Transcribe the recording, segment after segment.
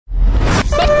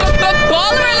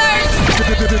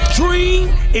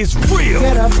is real.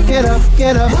 Get up, get up,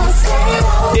 get up.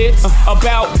 It's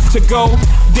about to go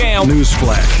down.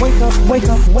 Newsflash. Wake up, wake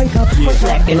up, wake up.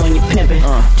 Slacking on your pimpin',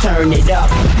 turn it up.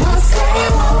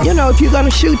 You know, if you're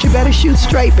gonna shoot, you better shoot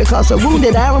straight because a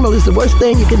wounded animal is the worst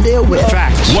thing you can deal with.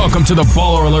 Facts. Welcome to the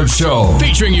Baller Alert Show,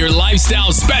 featuring your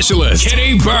lifestyle specialist,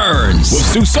 Kenny Burns, with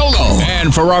Sue Solo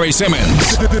and Ferrari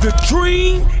Simmons. The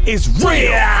dream is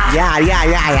real. Yeah.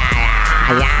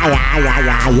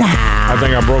 I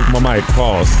think I broke my mic.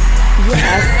 Pause.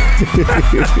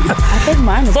 I think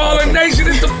mine was Baller broken. Nation,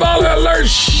 it's the Baller Alert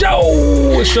Show.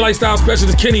 It's your lifestyle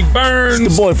specialist, Kenny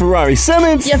Burns. The boy Ferrari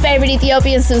Simmons. Your favorite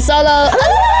Ethiopian, Sue Solo.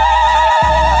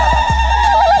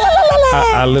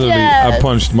 I literally, I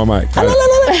punched my mic.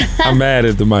 I'm mad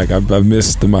at the mic. I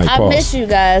missed the mic. I miss you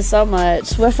guys so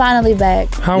much. We're finally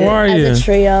back. How are you? As a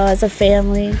trio, as a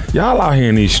family. Y'all out here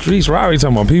in these streets, Robbie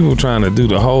talking about people trying to do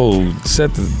the whole,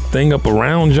 set the thing up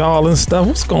around y'all and stuff.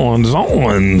 What's going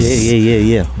on?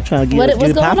 Yeah. I'm trying to get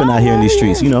it popping out here in these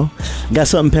streets, you know. Got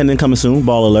something pending coming soon,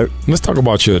 Ball Alert. Let's talk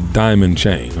about your diamond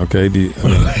chain, okay?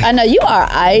 I know, you are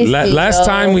icy. Last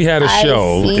time we had a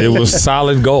show, it was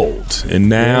solid gold. And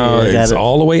now it's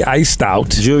all the way iced out.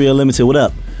 Jewelry Unlimited, what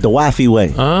up? The Wi-Fi way.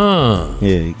 Yeah,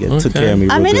 you took care of me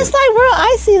real I mean, good. it's like real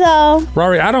icy, though.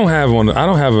 Rory, I don't have one. I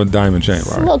don't have a diamond chain, It's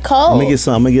a Rory. little cold. I'm gonna get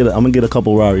some. I'm gonna get a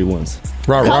couple Rari ones.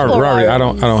 Rory, I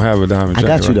don't have a diamond chain.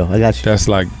 I got you though. I got you. That's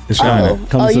like, it's shining.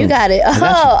 Coming you soon. got it.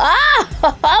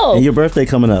 Oh. And your birthday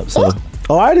coming up, so.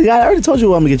 Oh, I already told you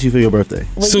what I'm gonna get you for your birthday.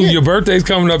 Sue, your birthday's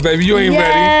coming up, baby. You ain't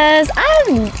ready. Yes,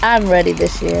 I'm ready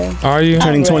this year. Are you?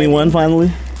 Turning 21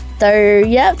 finally.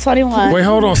 21. Wait,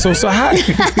 hold on. So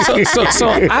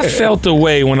I felt the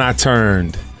way when I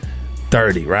turned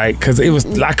 30, right? Because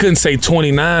I couldn't say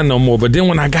 29 no more. But then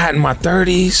when I got in my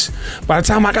 30s, by the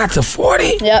time I got to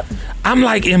 40, I'm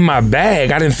like in my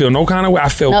bag. I didn't feel no kind of way. I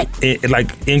felt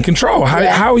in control.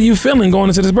 How are you feeling going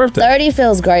into this birthday? 30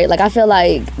 feels great. Like, I feel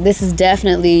like this is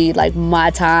definitely like my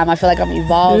time. I feel like I'm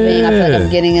evolving. I feel like I'm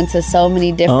getting into so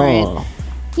many different.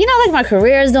 You know, like my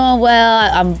career is doing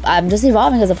well. I'm just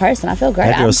evolving as a person. I feel great.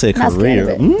 That girl said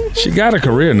career. She got a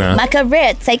career now. My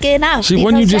career, taking off.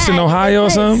 Wasn't you just in Ohio or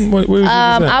something? Where was you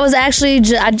I was actually,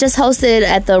 I just hosted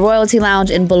at the Royalty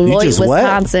Lounge in Beloit,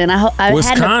 Wisconsin. I had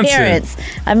an appearance.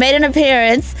 I made an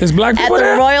appearance It's black at people the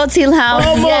there? Royalty Lounge.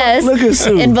 Yes, look at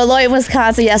Sue. in Beloit,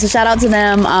 Wisconsin. Yes, so shout out to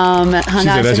them. Hung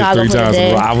out in Chicago for the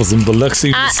day. I was in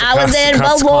Biloxi. I was in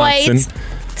Beloit.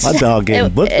 My dog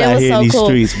getting booked out here in these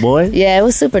streets, boy. Yeah, it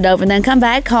was super dope. And then come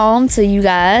back home to you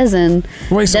guys, and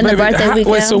then the birthday weekend.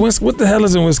 Wait, so what the hell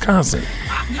is in Wisconsin?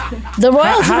 The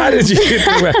Royals. How did you get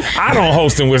to that? I don't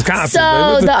host in Wisconsin.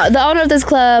 So the owner of this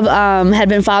club had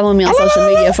been following me on social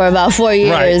media for about 4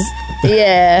 years. Right.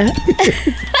 Yeah.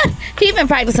 He'd been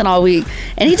practicing all week,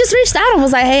 and he just reached out and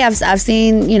was like, "Hey, I've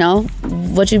seen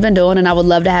what you've been doing, and I would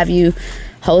love to have you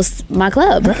host my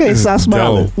club." Okay, stop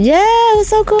smiling. Dope. Yeah, it was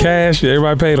so cool. Cash,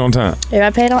 everybody paid on time.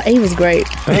 Everybody paid on. He was great.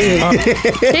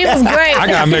 He was great. I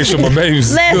gotta make sure my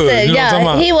baby's Listen, good. You know what I'm talking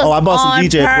about? he was I bought some on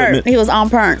DJ perk. equipment. He was on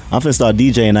perk. I'm finna start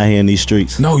DJing out here in these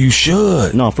streets. No, you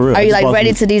should. No, for real. Are I you just like bought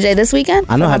ready some- to DJ this weekend?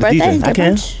 I know for how my to birthday? DJ. I Get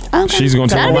can. brunch? Okay. She's going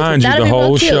to That'll be- remind you that'll the be real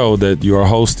whole cute. show that you are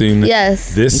hosting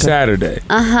this Saturday.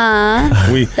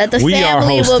 That the we are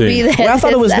family will hosting. be there. Well, I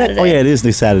thought it was Saturday. Oh yeah, it is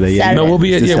this Saturday. Yeah. No, we'll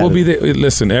be It's this we'll be Saturday. there.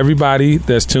 Listen, everybody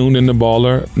that's tuned in to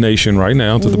Baller Nation right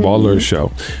now to the Baller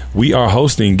Show, we are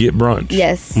hosting Get Brunch.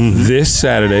 Yes. This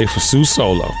Saturday for Sue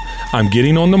Solo. I'm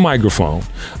getting on the microphone.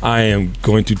 I am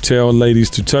going to tell ladies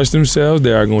to touch themselves.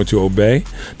 They are going to obey.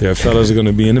 Their fellas are going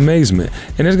to be in amazement.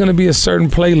 And there's going to be a certain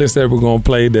playlist that we're going to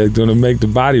play that's going to make the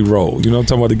body roll. You know what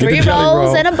I'm talking about? To get 3 the belly rolls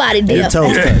roll. and a body dip. Your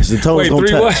toes touch. The toes Wait, gonna 3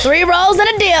 touch. what? 3 rolls and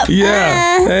a dip.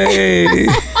 Yeah. Hey.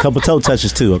 Couple toe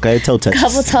touches too. Okay, toe touches.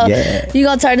 Couple toes. Yeah. You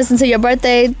gonna turn this into your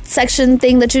birthday section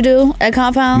thing that you do at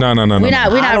Compound? No. We're not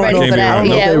I don't ready know for if that.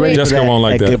 they- Yeah, ready for Jessica that won't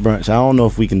like at that. Get Brunch. I don't know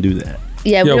if we can do that.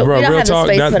 yeah. Yo, we bro, don't real have the talk.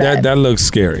 space for that. That looks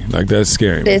scary. Like, that's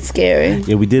scary. It's scary.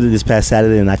 Yeah, we did it this past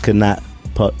Saturday, and I could not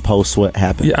post what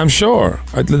happened. Yeah, I'm sure.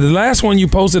 The last one you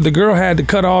posted, the girl had to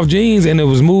cut off jeans and it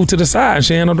was moved to the side and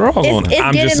she had no drawers on. It's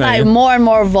I'm getting just like saying. more and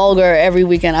more vulgar every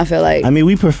weekend. I feel like. I mean,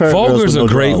 we prefer girls Vulgar's with a no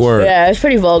great drawers. word. Yeah, it's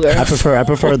pretty vulgar. I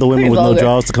prefer the women Pretty with no vulgar.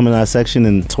 drawers to come in our section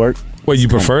and twerk. Wait, you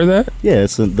prefer that? Yeah,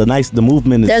 it's the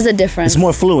movement is. There's a difference. It's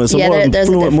more fluent. It's Yeah, a more there's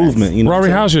a fluent difference. movement. You know. Rory,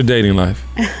 how's your dating life?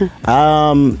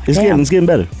 It's getting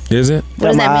better. Is it? What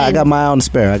does that I mean? got my eye on the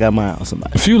spare. I got my eye on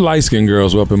somebody. A few light-skinned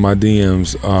girls were up in my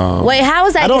DMs. Wait, how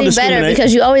is that I don't getting better? discriminate.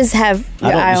 Because you always have I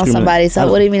your don't eye on discriminate. somebody.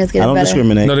 So what do you mean it's I getting don't better?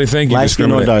 discriminate. No, they think you Light skin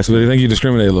or discriminate. dark skin. They think you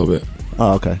discriminate a little bit.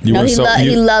 Oh, okay. You No, were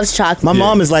he loves chocolate. My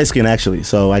mom is light skinned actually,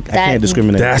 so I can't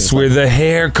discriminate. That's where the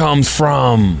hair comes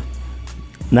from.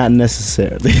 Not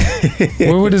necessarily.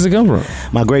 Where does it come from?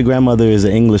 My great grandmother is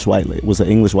an English white lady. Was an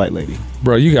English white lady.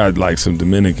 Bro, you got like some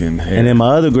Dominican hair. And then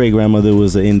my other great grandmother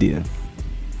was an Indian.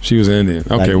 She was an Indian.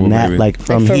 Okay, like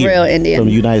from for here, real Indian. from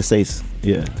the United States.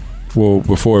 Yeah. Well,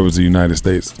 before it was the United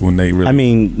States, when they really. I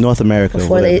mean, North America.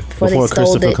 Before they stole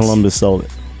Christopher it. Columbus stole it.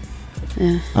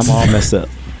 Yeah. I'm all messed up.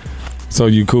 So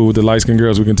you cool with the light skinned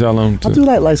girls? We can tell them. I do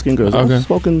like light skinned girls. Okay. I've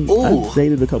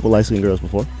dated a couple light skinned girls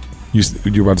before. You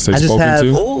about to say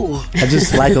spoken to? I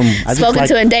just like them. Spoken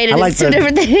to and dated is two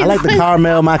different things. I like the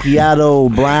caramel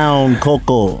macchiato, brown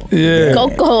cocoa. Yeah.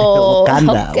 Cocoa.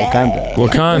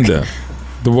 Wakanda.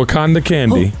 The Wakanda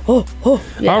candy.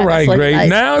 Yeah, all right, that's what great. he likes.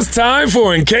 Now it's time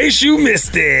for In Case You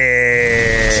Missed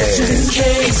It.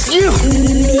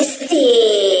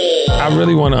 I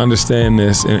really want to understand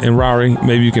this, and Rari,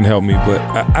 maybe you can help me, but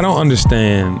I don't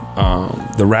understand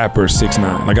the rapper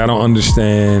 6ix9ine. Like, I don't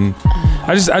understand.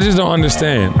 I just don't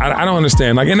understand. I don't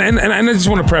understand. Like, and I just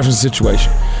want to preface the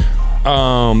situation.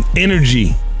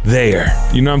 Energy there.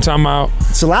 You know what I'm talking about?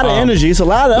 It's a lot of energy. It's a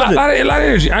lot of it. A lot of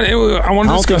energy. I want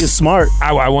to discuss. I don't think it's smart.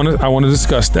 I want to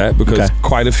discuss that because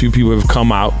quite a few people have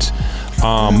come out.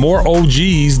 More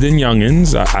OGs than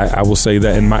youngins. I will say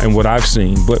that in what I've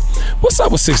seen. But what's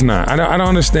up with 6ix9ine? I don't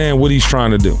understand what he's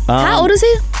trying to do. How old is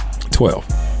he? 12.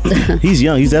 He's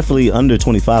young. He's definitely under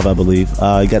 25, I believe.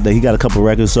 He got a couple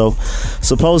records. So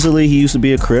supposedly he used to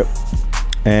be a Crip.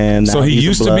 And so he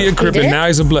used to be a Crip and now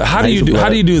he's a Blood. How do you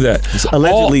do that?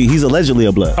 He's allegedly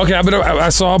a Blood. Okay, but I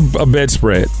saw a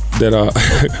bedspread that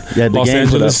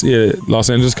Los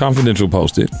Angeles Confidential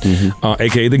posted,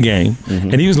 aka The Game,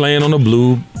 and he was laying on a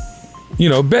blue,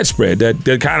 bedspread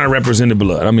that kind of represented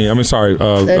Blood.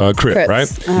 Crip,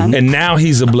 right? And now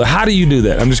he's a Blood. How do you do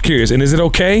that? I'm just curious. And is it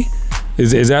okay?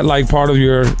 Is that like part of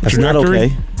your trajectory? Not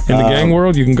okay. In the gang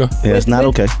world, you can go. Yeah, it's not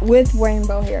okay. With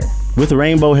rainbow hair. With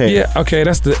rainbow hair. Yeah, okay,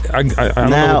 that's the. I don't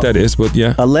know what that is, but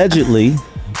yeah. Allegedly,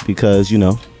 because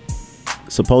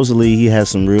supposedly he has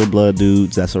some real Blood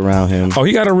dudes that's around him. Oh,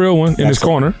 he got a real one in his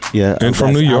corner. Yeah, and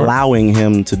from New York, allowing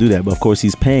him to do that, but of course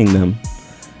he's paying them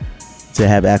to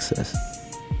have access.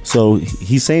 So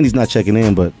he's saying he's not checking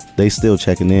in, but they still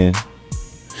checking in.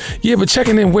 Yeah, but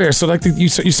checking in where? So like you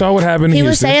saw what happened. He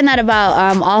was saying that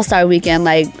about All-Star Weekend.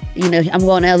 Like, I'm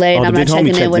going to LA and I'm not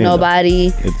checking in with nobody.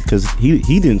 Because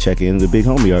he didn't check in. The big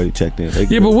homie already checked in.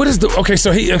 Yeah, but what is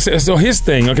so his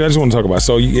thing? Okay, I just want to talk about.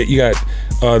 So you got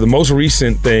the most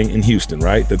recent thing in Houston,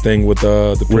 right? The thing with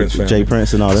the Prince family, Jay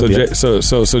Prince and all that.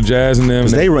 So Jazz and them.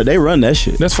 They run that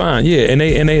shit. That's fine. Yeah, and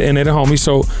they're the homies.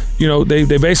 So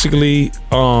they basically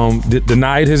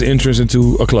denied his entrance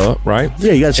into a club, right?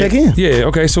 Yeah, you got to check in. Yeah.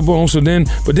 Okay. So boom. So then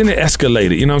it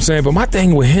escalated. You know what I'm saying? But my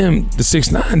thing with him, the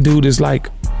 6ix9ine dude, is like,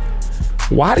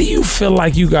 why do you feel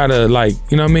like you gotta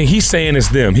He's saying it's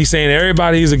them. He's saying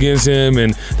everybody's against him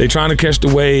and they trying to catch the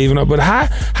wave. But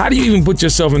how do you even put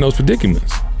yourself in those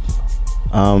predicaments?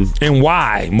 And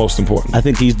why? Most important, I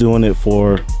think he's doing it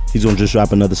he's gonna just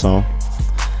drop another song.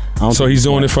 So he's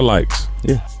doing it for likes.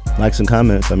 Yeah, likes and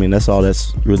comments. I mean, that's all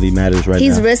that's really matters right now.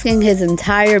 He's risking his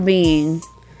entire being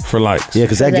for likes. Yeah,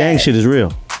 because that gang shit is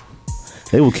real.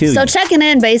 They will kill you. So checking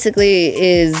in basically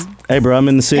is, hey bro, I'm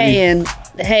in the city. Paying,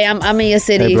 hey, I'm in your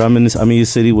city. Hey bro, I'm in your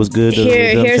city. What's good?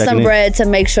 Here's some bread to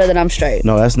make sure that I'm straight.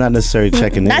 No, that's not necessarily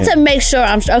checking in. Not to make sure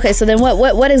I'm straight. Okay, so then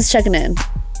what is checking in?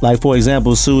 Like, for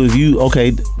example, Sue,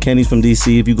 if Kenny's from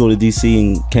DC, if you go to DC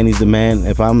and Kenny's the man,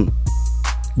 if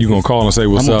you gonna call and say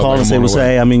what's up? I'm gonna call and say what's up.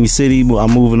 Hey, I'm in your city.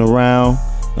 I'm moving around.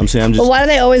 But why do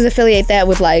they always affiliate that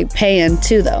with like paying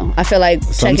too, though? I feel like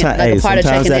checking, like a part of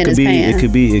checking in is paying. It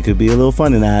could be a little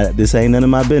funny. Now, this ain't none of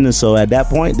my business. So at that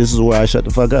point, this is where I shut the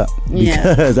fuck up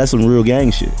because that's some real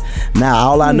gang shit. Now,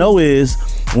 all I know is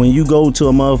when you go to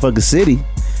a motherfucking city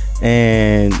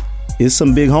and it's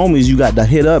some big homies, you got to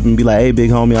hit up and be like, "Hey,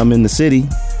 big homie, I'm in the city,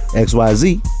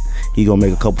 XYZ." He gonna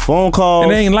make a couple phone calls.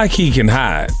 It ain't like he can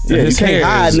hide. Yeah, his he can't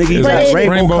hide, nigga. He got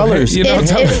rainbow colors.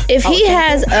 If he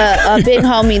has a big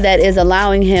homie that is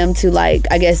allowing him to, like,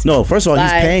 I guess. No, first of all,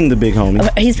 he's paying the big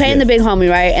homie. He's paying the big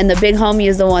homie, right? And the big homie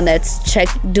is the one that's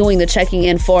doing the checking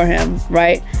in for him,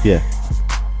 right? Yeah.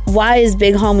 Why is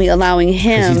big homie allowing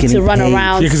him to run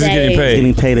around saying, he's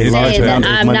getting paid a large amount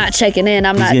of money? I'm not checking in.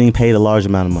 He's getting paid a large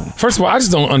amount of money. First of all, I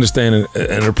just don't understand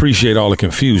and appreciate all the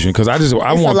confusion because I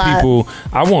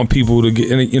want people to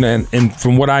get, and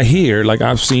from what I hear, like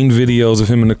I've seen videos of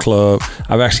him in the club.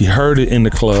 I've actually heard it in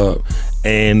the club,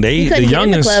 and the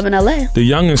youngins, club in LA. The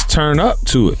youngins turn up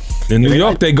to it. In New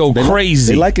York, they go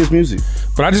crazy. They like his music.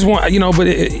 But I just want, but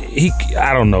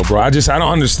I don't know, bro. I don't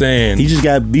understand. He just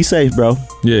got to be safe, bro.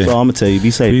 Yeah. So I'm gonna tell you,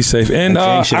 be safe. Be safe. And That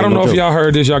gang I shit don't ain't know no if joke. y'all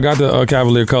heard this. Y'all got the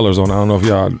Cavalier colors on. I don't know if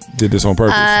y'all did this on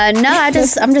purpose. No,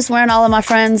 I'm just wearing all of my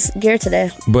friends' gear today.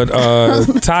 But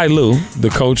Ty Lue, the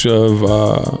coach of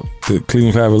the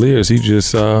Cleveland Cavaliers, he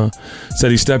just said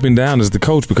he's stepping down as the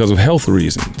coach because of health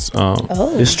reasons.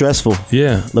 It's stressful.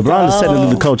 Yeah. LeBron is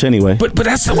technically the coach anyway. But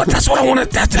that's what I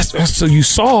want to. So you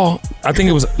saw, I think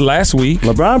it was last week.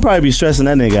 LeBron probably be stressing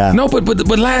that nigga out. No, but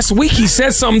last week he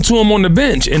said something to him on the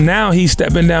bench, and now he's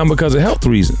stepping down because of health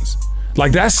reasons.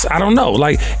 Like that's, I don't know.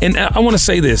 Like, and I want to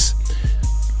say this.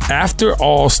 After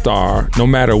All-Star, no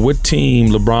matter what team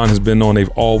LeBron has been on, they've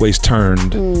always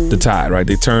turned the tide, right?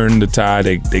 They turned the tide.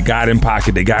 They got in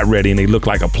pocket. They got ready, and they look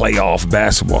like a playoff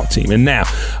basketball team. And now,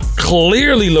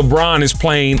 clearly, LeBron is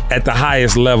playing at the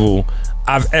highest level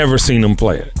I've ever seen him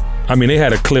play it. I mean, they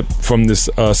had a clip from this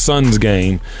Suns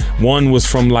game. One was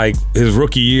from like his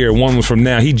rookie year. One was from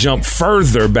now. He jumped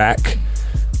further back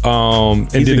and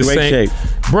He's did in the great same. shape.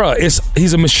 Bruh,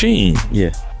 he's a machine.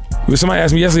 Yeah. When somebody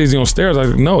asked me yesterday, is he on steroids? I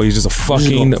was like, no, he's just a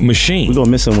fucking machine. We're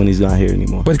gonna miss him when he's not here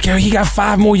anymore. But Gary, he got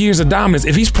 5 more years of dominance.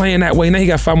 If he's playing that way, now he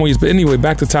got 5 more years. But anyway,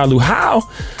 back to Ty Lue. How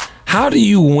do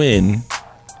you win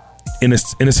in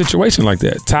a situation like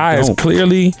that? Ty is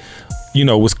clearly,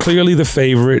 was clearly the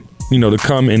favorite, to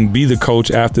come and be the coach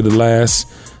after the last,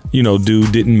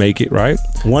 dude didn't make it, right?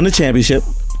 Won a championship.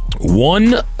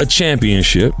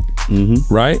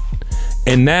 Right?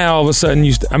 And now all of a sudden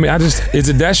is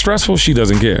it that stressful? She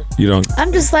doesn't care. You don't.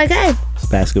 I'm just like, hey. It's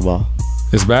basketball.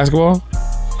 It's basketball?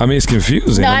 I mean, it's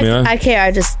confusing. No, I care.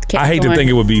 I just can't. I hate to think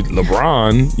it would be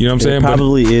LeBron. You know what I'm saying? It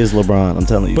probably is LeBron. I'm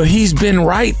telling you. But he's been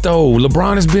right though.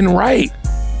 LeBron has been right.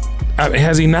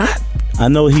 Has he not? I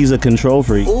know he's a control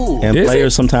freak, and Is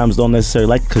players sometimes don't necessarily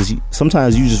like because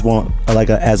sometimes you just want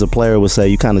as a player would say,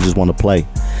 you kind of just want to play.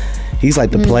 He's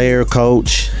like the player,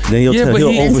 coach. Then he'll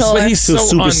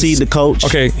supersede the coach.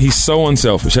 Okay, he's so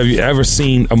unselfish. Have you ever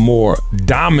seen a more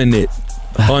dominant,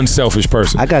 unselfish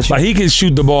person? I got you. Like he can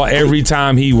shoot the ball every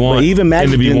time he wants. But even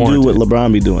Magic didn't do what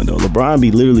LeBron be doing though. LeBron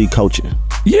be literally coaching.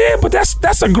 Yeah, but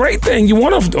that's a great thing. You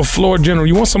want a floor general.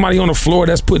 You want somebody on the floor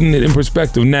that's putting it in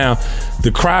perspective. Now, the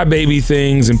crybaby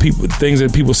things and things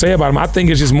that people say about him, I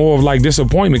think it's just more of like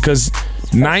disappointment because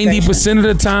 90% of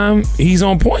the time he's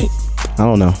on point. I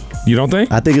don't know. You don't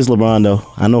think? I think it's LeBron though.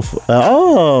 I know.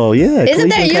 Yeah. Isn't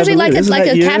there usually like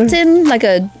a captain, like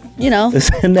a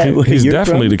Isn't that he's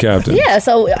definitely the captain. Yeah.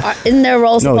 So isn't their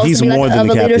role supposed to be like a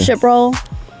leadership role?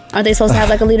 Aren't they supposed to have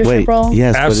like a leadership role?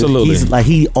 Yes, absolutely.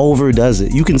 He overdoes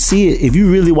it. You can see it if you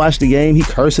really watch the game. He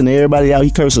cursing everybody out. He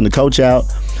cursing the coach out.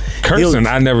 Cursing,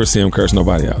 I never see him curse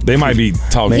nobody out. They might be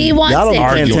talking. He wants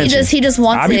it. He just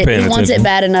wants it. He wants it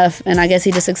bad enough, and I guess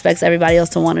he just expects everybody else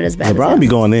to want it as bad. LeBron be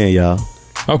going in, y'all.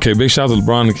 Okay, big shout out to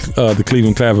LeBron, the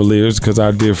Cleveland Cavaliers, because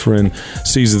our dear friend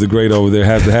Caesar the Great over there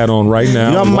has the hat on right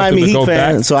now. I'm a Miami Heat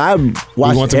fan, so I watched we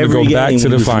want them to go back to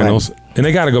the finals, Miami. And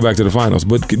they got to go back to the finals.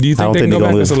 But do you think they can go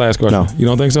back? That's the last question. No. You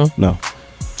don't think so? No.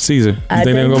 Caesar, you think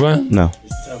they can go back? No.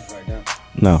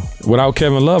 No. Without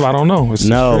Kevin Love, I don't know. It's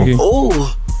no. tricky.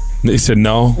 Oh. He said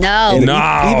no. No.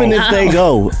 Even if they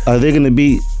go, are they going to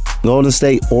beat Golden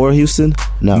State or Houston?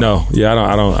 No. No. Yeah,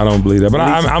 I don't believe that. But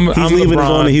I'm leaving and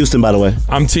going to Houston, by the way.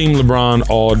 I'm Team LeBron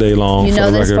all day long. You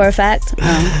know this for a fact?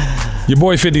 Your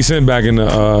boy 50 Cent back in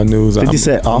the news. 50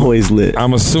 Cent always lit.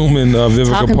 I'm assuming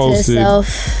Vivica posted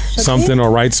something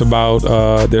or writes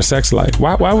about their sex life.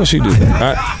 Why would she do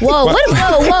that? Whoa!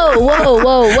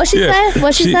 What she said?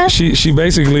 What she said? She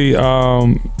basically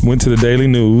went to the Daily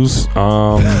News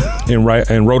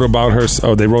and wrote about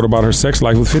her. They wrote about her sex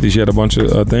life with 50. She had a bunch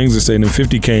of things to say, and then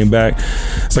 50 came back.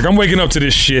 It's like, I'm waking up to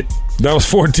this shit. That was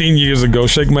 14 years ago.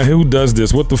 Shake my head. Who does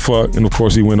this? What the fuck? And of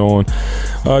course he went on.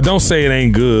 Don't say it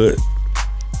ain't good.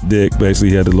 Dick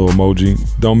basically had the little emoji.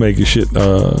 Don't make your shit.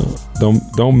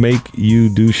 Don't make you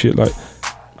do shit like.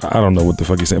 I don't know what the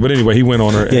fuck he's saying, but anyway, he went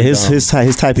on her. Yeah, his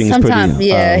typing is pretty.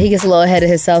 Yeah, he gets a little ahead of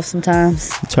himself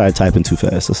sometimes. He tried typing too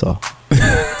fast. That's all.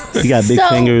 He got big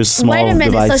fingers, small Wait a minute.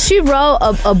 device. So she wrote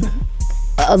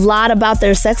a lot about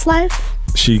their sex life.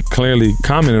 She clearly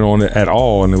commented on it at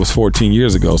all, and it was 14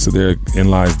 years ago. So therein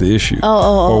lies the issue.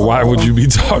 Or why would you be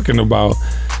talking about?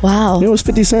 Wow. It was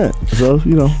 50 Cent. So,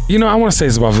 I want to say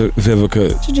it's about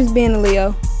Vivica. She just being a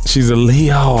Leo. She's a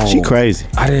Leo. She crazy.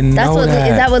 I didn't know that.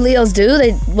 Is that what Leos do?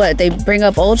 They bring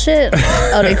up old shit?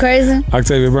 Oh, they crazy?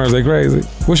 Octavia Burns, they crazy.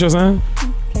 What's your sign?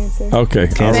 Cancer. Okay.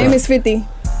 My name is 50.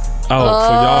 Oh,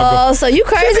 so y'all go. So you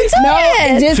crazy too?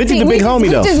 No, just 50 the big homie,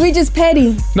 though. We just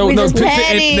petty. No, we just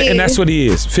petty. and that's what he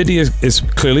is. 50 is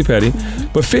clearly petty,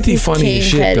 but 50 funny as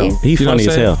king shit petty. though. He's You know funny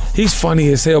what as I'm saying? hell. He's funny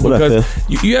as hell What up,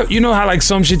 because you know how like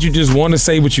some shit you just want to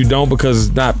say but you don't because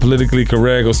it's not politically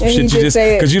correct or some And he shit you just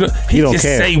say it. because you don't he don't just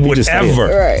care. say He just say it.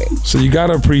 whatever. Right. So you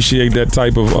gotta appreciate that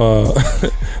type of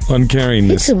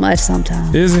uncaringness. Too much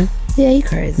sometimes. Is he? Yeah, you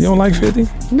crazy. You don't like 50?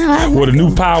 No, I Well, the like new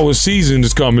him. Power season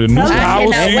is coming. The new I Power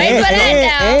cannot season. wait for that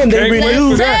now. And they Can't wait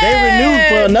renewed. for that. They renewed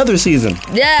for another season.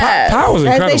 Yeah. Power's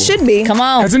As incredible. they should be. Come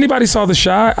on. Has anybody saw The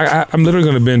Shy? I'm literally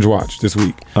going to binge watch this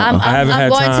week. I'm I haven't had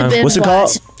going time. to binge What's it called?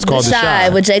 watch It's called The The Shy Shy.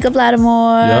 with Jacob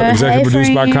Lattimore. Yep, executive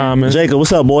produced by friend. Common. Jacob,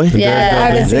 what's up, boy? Yeah. I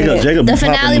haven't seen it. Jacob The be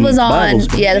finale popping was on.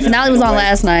 bottles. Yeah, the finale was on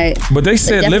last night. But they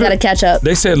said definitely literally gotta catch up.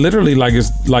 They said literally like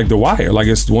it's like The Wire, like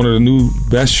it's one of the new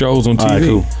best shows on TV. All right,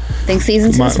 cool. I think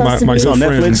season 2 is supposed to my be good on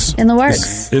Netflix? friends. in the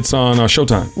works. It's on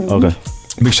Showtime. Okay.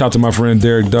 Big shout out to my friend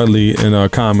Derek Dudley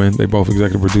and Common. They both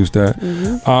executive produced that.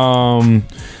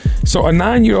 So a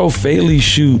 9-year-old fatally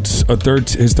shoots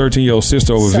his 13-year-old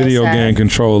sister over So video sad. game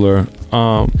controller.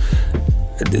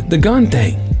 The gun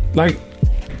thing, like,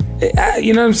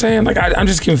 you know what I'm saying? Like, I'm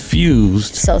just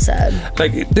confused. So sad.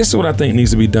 Like, this is what I think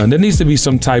needs to be done. There needs to be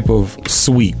some type of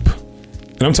sweep.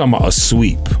 And I'm talking about a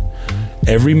sweep.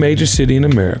 Every major city in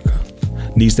America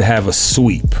needs to have a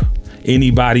sweep.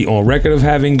 Anybody on record of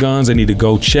having guns, they need to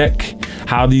go check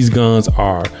how these guns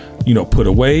are, put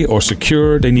away or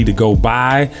secured. They need to go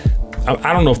buy.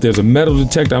 I don't know if there's a metal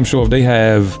detector. I'm sure if they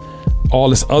have all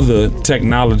this other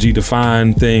technology to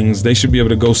find things, they should be able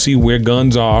to go see where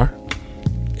guns are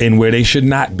and where they should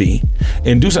not be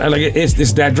and do something. Like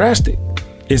it's that drastic.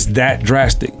 It's that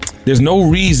drastic. There's no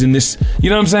reason this, you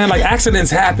know what I'm saying? Like accidents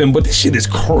happen, but this shit is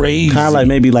crazy. Kind of like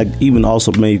maybe like even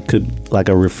also could like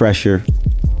a refresher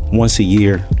once a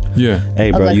year. Yeah.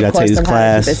 Hey, bro, Like you a gotta take course this on how to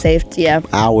class. keep it safe. Yeah.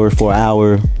 Hour for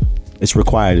hour. It's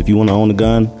required. If you want to own a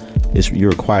gun,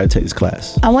 you're required to take this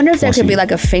class. I wonder if there Once could a be year.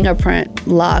 like a fingerprint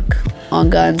lock on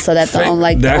guns so that the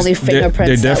only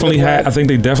fingerprints. They definitely have. I think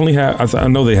they definitely have. I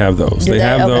know they have those. Do They they?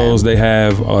 have Okay. those. They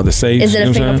have the safes. Is it you a know what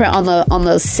I'm saying? fingerprint on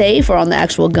the safe or on the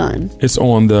actual gun? It's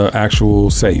on the actual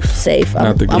safe. Safe.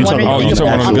 Not the gun. I'm wondering Oh, if you you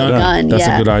talking could about put on the gun? That's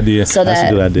yeah. a good idea. So That's a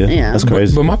that, good idea. Yeah. That's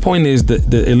crazy. But my point is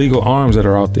the illegal arms that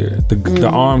are out there, the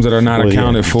arms that are not Well, yeah.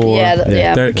 accounted for, Yeah,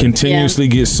 yeah. that continuously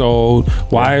get sold.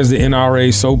 Why is the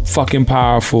NRA so fucking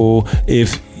powerful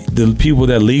if the people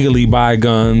that legally buy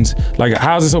guns, like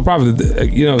how is it so profitable?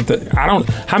 I don't.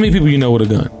 How many people you know with a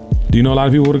gun? Do you know a lot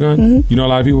of people with a gun? Mm-hmm. You know a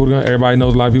lot of people with a gun? Everybody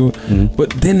knows a lot of people. But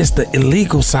then it's the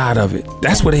illegal side of it.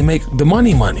 That's where they make the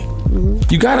money. Mm-hmm.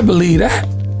 You gotta believe that.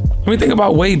 I mean, think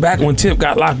about way back when Tip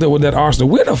got locked up with that arsenal.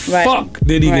 Where the Right. fuck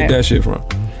did he Right. get that shit from?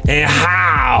 And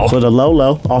how? For the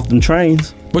low off them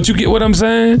trains. But you get what I'm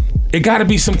saying? It got to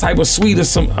be some type of sweep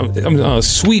or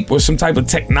sweep or some type of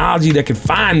technology that can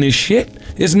find this shit.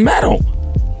 It's metal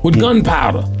with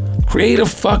gunpowder. Create a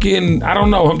fucking, I don't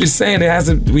know. I'm just saying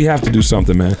we have to do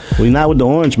something, man. We not with the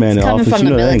orange man in It's coming office. from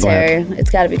You the know that ain't gonna military. happen. It's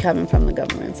got to be coming from the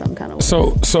government some kind of way.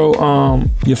 So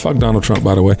you fuck Donald Trump,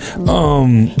 by the way.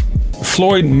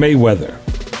 Floyd Mayweather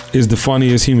is the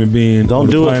funniest human being. Don't on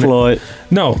the do it, planet. Floyd.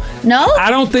 No. No? I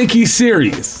don't think he's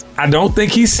serious.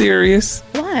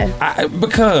 Why?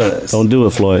 Because Don't do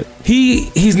it, Floyd.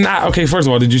 he's not. Okay, first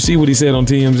of all, did you see what he said on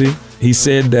TMZ? He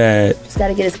said that Just got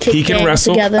to get his kick he can game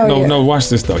wrestle. together. No, watch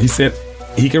this though. He said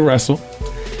he can wrestle.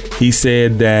 He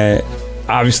said that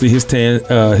obviously his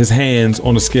hands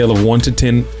on a scale of 1 to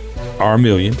 10 are a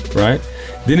million, right?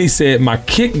 Then he said my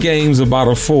kick game's about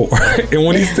a 4. And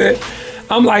when he said,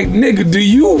 I'm like, nigga, do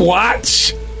you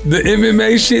watch the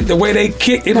MMA shit? The way they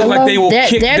kick, it look like they will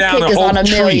kick their down kick an is on oak a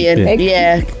tree. million.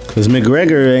 Yeah. Because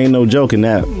McGregor ain't no joke in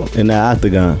that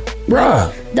octagon.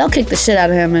 Bruh. They'll kick the shit out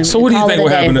of him. And So what do you call think it a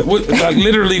will day. happen? Like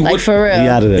literally, Like what, for real. He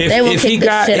out of there. if, will if he kick the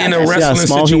got shit in out a of him. See how wrestling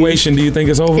small he situation, do you think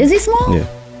it's over? Is he small? Yeah.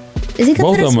 Is he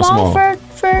Both considered of them are small for?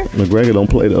 McGregor don't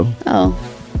play though. Oh.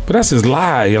 But that's his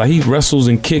lie. Like he wrestles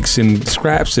and kicks and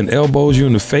scraps and elbows you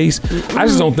in the face. I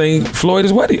just don't think Floyd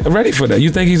is ready for that. You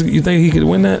think he could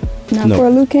win that? Not No. for a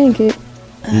Luke King kick.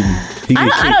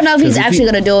 I don't know if he's actually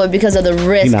going to do it because of the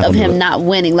risk not of gonna do him it. not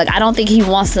winning. Like I don't think he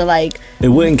wants to It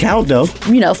wouldn't count though.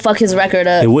 fuck his record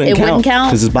up. It wouldn't count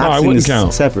because his it boxing wouldn't is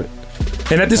count. separate.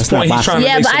 And at this That's point, not he's trying to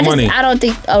Yeah, make but some money. I don't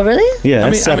think. Oh, really? Yeah, I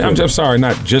that's mean, I'm separate. sorry,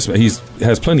 not just he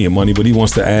has plenty of money, but he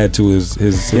wants to add to his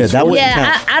Yeah, that wouldn't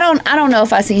Yeah, count. I don't know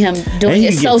if I see him doing And it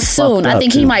he so gets soon. fucked I up,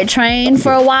 think he too. might train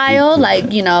for a while. Like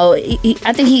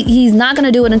I think he's not going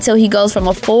to do it until he goes from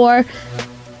a 4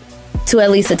 to at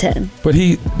least a 10. But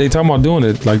they talking about doing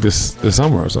it like this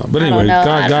summer or something. But anyway,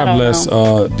 God bless,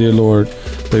 dear Lord,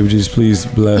 baby Jesus, please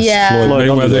bless Floyd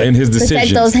Mayweather and his decisions.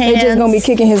 Protect those hands. They just gonna be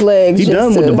kicking his legs. He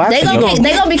done with the boxing.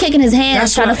 They gonna be kicking his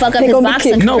hands, trying to fuck up his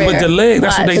boxing career. No, but the leg.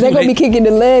 That's what they do. They're gonna be kicking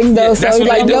the legs though. So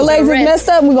like your legs is messed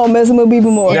up, we're gonna mess them up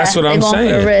even more. That's what I'm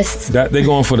saying. For the wrists. They're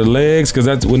going for the legs because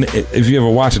that's when if you ever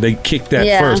watch it, they kick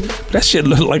that first. That shit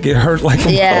looked like it hurt like a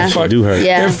motherfucker. It do hurt.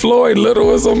 Yeah. And Floyd Little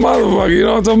was a motherfucker. You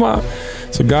know what I'm talking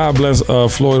about? So God bless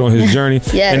Floyd on his journey.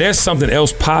 Yes. And there's something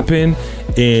else popping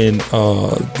in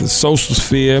the social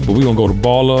sphere, but we're going to go to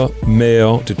Baller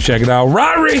Mail to check it out.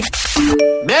 Rory!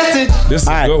 Message! This is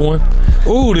a good one.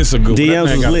 Ooh, this is a good one.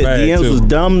 DMs was lit. DMs was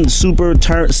dumb, super,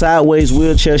 turned sideways,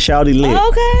 wheelchair, shouty lit. Oh,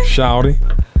 okay. Shouty.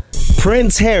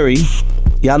 Prince Harry.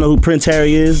 Y'all know who Prince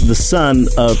Harry is? The son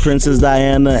of Princess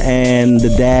Diana and the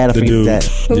dad. I think the dad.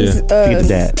 Who's the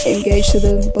dad. Engaged to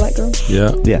the black girl.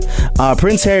 Yeah.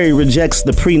 Prince Harry rejects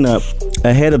the prenup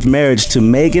ahead of marriage to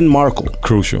Meghan Markle.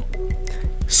 Crucial.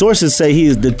 Sources say he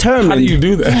is determined. How do you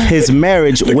do that? His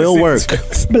marriage will work.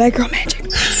 Black girl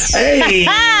magic. Hey!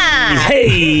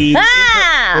 Hey!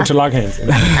 Interlock hands.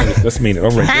 Let's mean it. All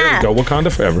right, there we go.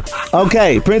 Wakanda forever.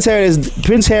 Okay, Prince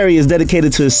Harry is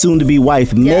dedicated to his soon-to-be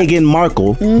wife, Meghan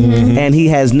Markle, and he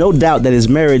has no doubt that his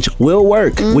marriage will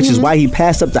work, which is why he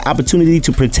passed up the opportunity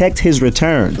to protect his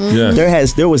return.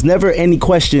 Yes. There was never any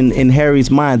question in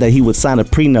Harry's mind that he would sign a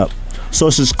prenup.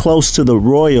 Sources close to the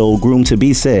royal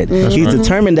groom-to-be said. He's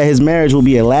determined that his marriage will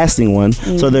be a lasting one,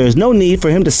 so there is no need for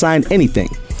him to sign anything.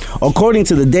 According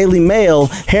to the Daily Mail,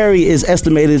 Harry is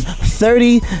estimated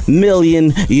 30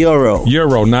 million euro.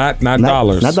 Euro, not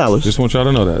dollars. Not dollars. Just want y'all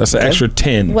to know that. That's an extra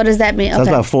 10. What does that mean? So that's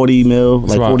about 40 mil,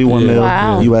 like 41 mil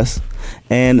US.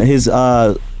 And his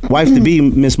wife-to-be,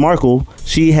 Miss Markle,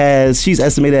 she's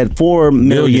estimated at 4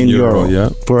 million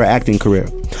euro for her acting career.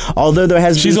 Although there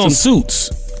has she's been on Suits.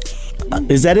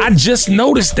 Is that it? I just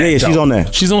noticed that. Yeah, she's on there.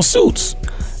 She's on Suits.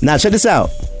 Now check this out.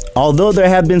 Although there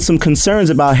have been some concerns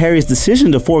about Harry's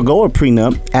decision to forego a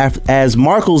prenup, as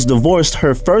Markle's divorced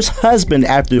her first husband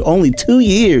after only 2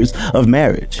 years of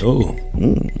marriage. Oh.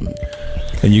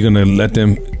 And you're gonna let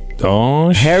them?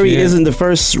 Oh, Harry isn't the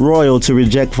first royal to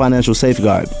reject financial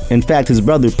safeguard. In fact, his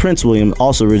brother Prince William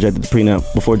also rejected the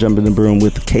prenup before jumping the broom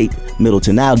with Kate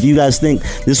Middleton. Now, do you guys think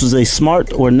this was a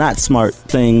smart or not smart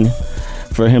thing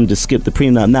for him to skip the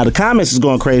prenup? Now, the comments is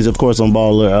going crazy, of course, on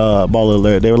Baller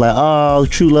Alert. They were like, "Oh,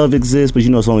 true love exists," but you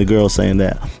know it's only girls saying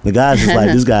that. The guys is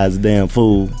like, "This guy's a damn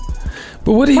fool."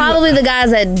 But what do you? Probably the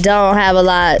guys that don't have a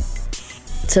lot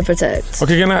to protect.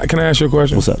 Okay, can I ask you a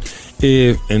question? What's up?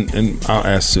 If and I'll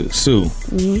ask Sue,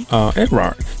 and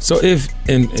Rory. So if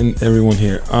and everyone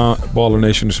here, Baller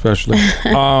Nation especially,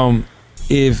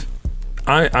 if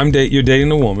you're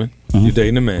dating a woman, you're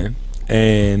dating a man,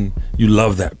 and you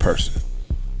love that person,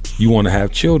 you want to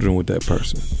have children with that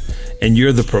person, and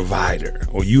you're the provider,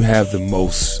 or you have the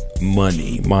most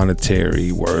money,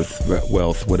 monetary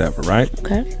wealth, whatever, right?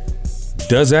 Okay.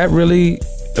 Does that really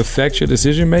affect your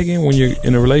decision making when you're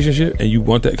in a relationship and you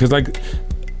want that? Because like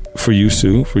for you,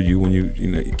 Sue, for you when you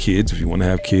know kids, if you want to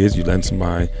have kids, you let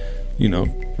somebody,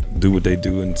 do what they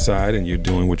do inside, and you're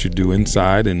doing what you do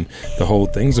inside, and the whole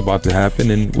thing's about to happen.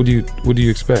 And what do you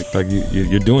expect? Like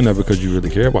you're doing that because you really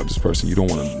care about this person. You don't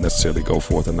want to necessarily go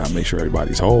forth and not make sure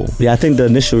everybody's whole. Yeah, I think the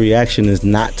initial reaction is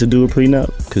not to do a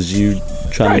prenup because you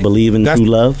trying to believe in true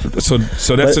love. So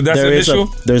that's initial.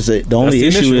 The only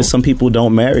issue is some people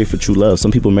don't marry for true love.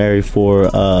 Some people marry for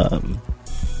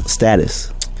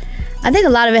status. I think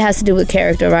a lot of it has to do with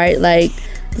character, right? Like,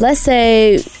 let's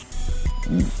say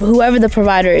whoever the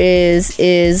provider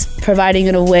is providing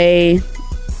in a way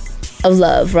of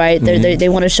love, right? They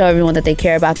want to show everyone that they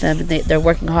care about them, and they're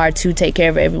working hard to take care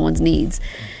of everyone's needs.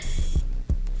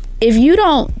 If you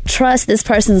don't trust this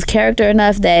person's character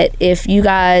enough that if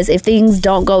things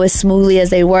don't go as smoothly as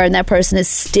they were, and that person is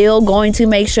still going to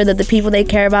make sure that the people they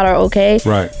care about are okay,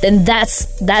 right, then that's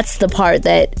the part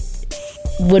that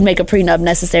would make a prenup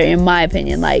necessary, in my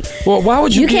opinion. Like, well, why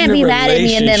would you can't be mad at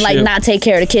me and then like not take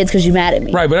care of the kids because you mad at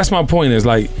me, right? But that's my point, is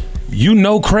like,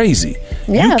 crazy.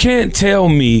 Yeah. You can't tell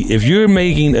me if you're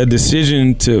making a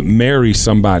decision to marry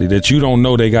somebody that you don't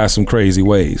know they got some crazy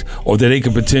ways, or that they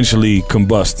could potentially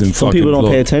combust and some people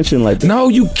don't pay attention like that. No,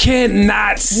 you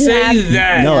cannot say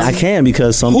that. No, I can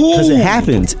because it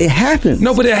happens. It happens.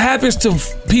 No, but it happens to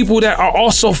people that are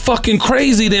also fucking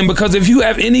crazy then, because if you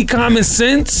have any common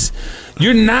sense,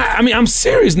 you're not. I mean, I'm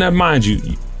serious. Now, mind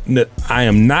you, I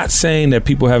am not saying that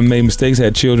people haven't made mistakes,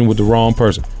 had children with the wrong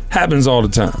person. Happens all the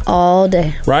time. All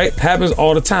day. Right? Happens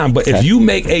all the time. But if you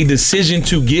make a decision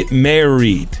to get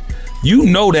married, you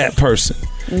know that person.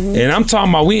 And I'm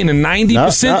talking about we in the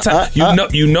 90% time.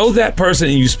 You know that person,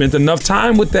 and you spent enough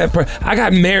time with that person. I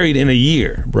got married in a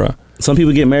year, bruh. Some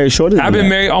people get married shorter than I've been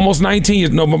married almost 19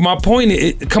 years. No, but my point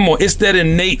is, come on, it's that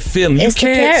innate feeling. You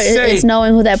can't say. It's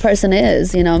knowing who that person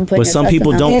is, you know. And but some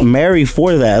people don't marry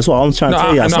for that. That's what I'm trying to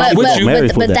tell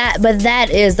you. But that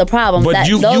is the problem. But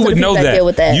you would know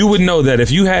that. You would know that if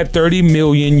you had 30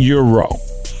 million euro.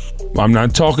 I'm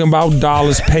not talking about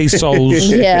dollars,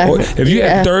 pesos. If you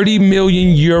had 30 million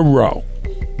euro,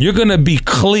 you're going to be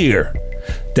clear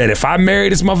that if I marry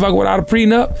this motherfucker without a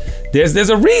prenup, there's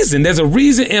a reason. There's a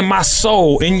reason in my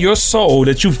soul, in your soul,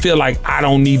 that you feel like I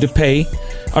don't need to pay.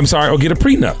 I'm sorry, or get a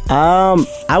prenup.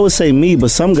 I would say me,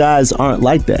 but some guys aren't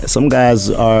like that. Some guys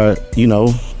are,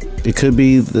 it could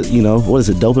be what is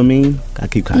it, dopamine? I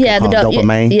keep calling it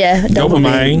dopamine. Yeah,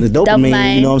 dopamine. The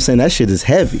dopamine, you know what I'm saying? That shit is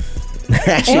heavy.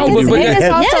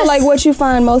 It's also like what you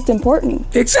find most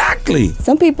important. Exactly.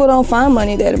 Some people don't find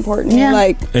money that important.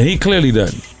 Yeah. And he clearly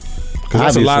doesn't. Because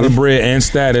that's a lot of bread and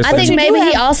status. I think maybe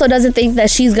he also doesn't think that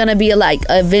she's going to be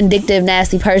a vindictive,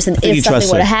 nasty person if something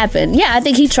were to happen. Yeah, I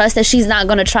think he trusts that she's not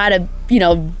going to try to,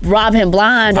 rob him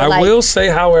blind. Or I will say,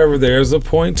 however, there's a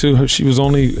point to her. She was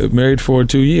only married for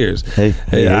 2 years.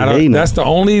 That's the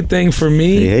only thing for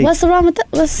me. What's the wrong with that?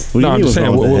 I'm just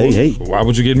saying, why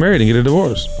would you get married and get a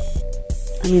divorce?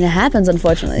 I mean, it happens,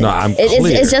 unfortunately. No, I'm clear.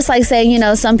 It's just like saying,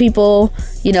 some people,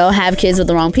 have kids with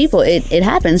the wrong people. It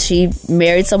happens. She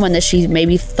married someone that she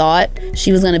maybe thought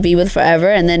she was going to be with forever,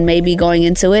 and then maybe going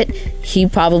into it, he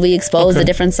probably exposed a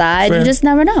different side. Fair. You just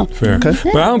never know. Fair. Okay.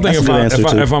 Yeah. But I don't think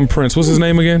if I'm Prince, what's his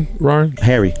name again, Ryan?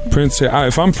 Harry. Prince.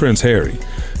 If I'm Prince Harry,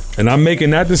 and I'm making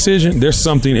that decision, there's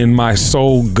something in my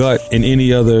soul, gut, and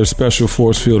any other special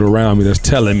force field around me that's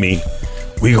telling me,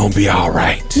 we gonna be all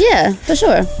right. Yeah, for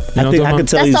sure. I think I could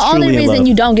tell that's the only reason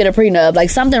you don't get a prenup. Like,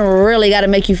 something really got to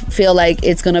make you feel like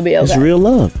it's gonna be okay. It's real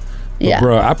love. Yeah,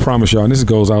 bro. I promise y'all, and this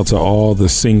goes out to all the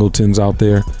singletons out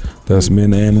there. That's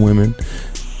men and women.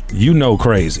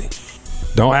 Crazy.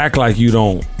 Don't act like you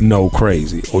don't know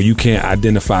crazy, or you can't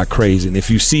identify crazy. And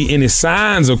if you see any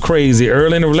signs of crazy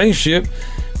early in a relationship,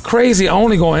 crazy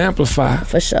only gonna amplify.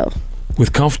 For sure.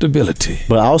 With comfortability.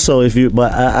 But also,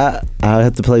 I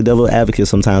have to play devil advocate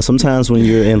sometimes. Sometimes when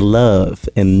you're in love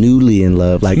and newly in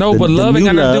love, like but love ain't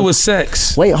got nothing to do with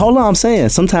sex. Wait, hold on. I'm saying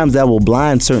sometimes that will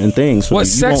blind certain things. What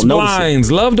sex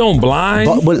blinds? Love don't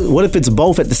blind. But what if it's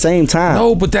both at the same time?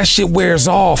 No, but that shit wears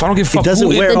off. I don't give a fuck. It doesn't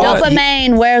wear off. The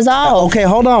dopamine wears off. Okay,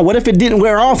 hold on. What if it didn't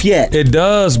wear off yet? It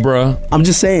does, bruh. I'm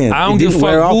just saying. I don't give a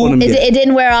fuck who. It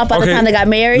didn't wear off by the time they got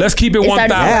married. Let's keep it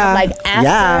 1,000.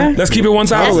 After. Let's keep it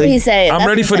 1,000. That's what he said. I'm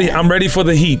ready for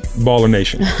the heat, Baller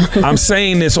Nation. I'm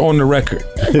saying this on the record.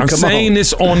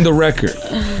 This on the record.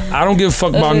 I don't give a fuck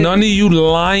about none of you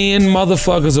lying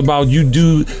motherfuckers about you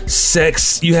do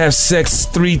sex. You have sex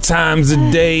 3 times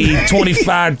a day,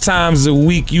 25 times a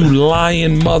week. You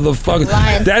lying motherfuckers.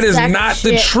 That is not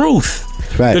the truth.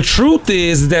 Right. The truth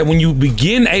is that when you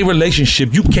begin a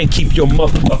relationship, you can't keep your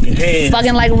motherfucking hands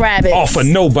fucking like rabbits off of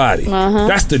nobody.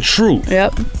 That's the truth.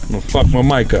 Yep. I'm gonna fuck my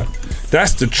mic up.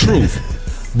 That's the truth.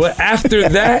 But after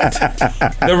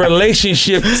that, the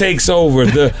relationship takes over.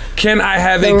 The can I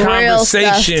have a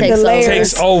conversation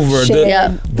takes over.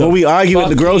 When we argue at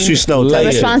the grocery store, the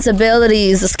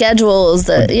responsibilities, the schedules,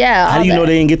 how do you know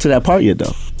they didn't get to that part yet,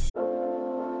 though?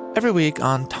 Every week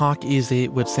on Talk Easy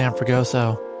with Sam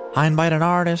Fragoso, I invite an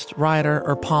artist, writer,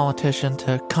 or politician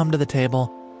to come to the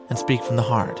table and speak from the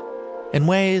heart in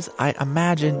ways I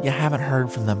imagine you haven't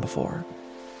heard from them before.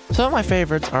 Some of my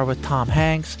favorites are with Tom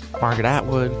Hanks, Margaret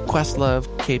Atwood, Questlove,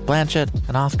 Cate Blanchett,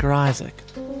 and Oscar Isaac.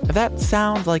 If that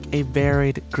sounds like a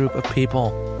varied group of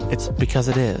people, it's because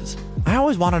it is. I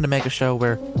always wanted to make a show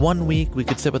where one week we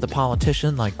could sit with a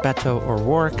politician like Beto or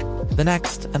Rourke, the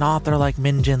next an author like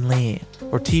Min Jin Lee,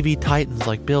 or TV titans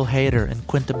like Bill Hader and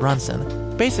Quinta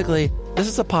Brunson. Basically, this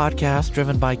is a podcast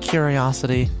driven by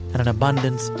curiosity and an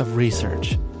abundance of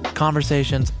research.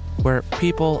 Conversations where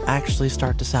people actually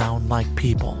start to sound like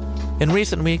people. In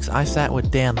recent weeks, I sat with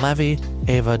Dan Levy,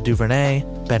 Ava DuVernay,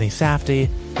 Benny Safdie,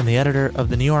 and the editor of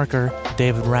The New Yorker,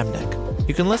 David Remnick.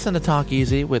 You can listen to Talk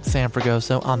Easy with Sam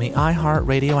Fragoso on the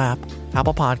iHeartRadio app,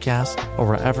 Apple Podcasts, or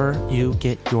wherever you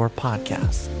get your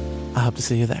podcasts. I hope to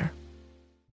see you there.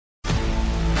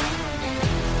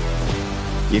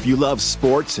 If you love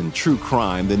sports and true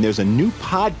crime, then there's a new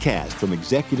podcast from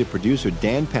executive producer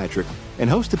Dan Patrick and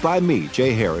hosted by me,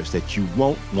 Jay Harris, that you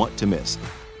won't want to miss.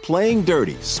 Playing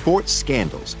Dirty: Sports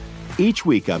Scandals. Each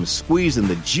week, I'm squeezing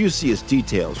the juiciest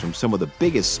details from some of the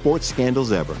biggest sports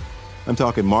scandals ever. I'm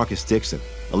talking Marcus Dixon,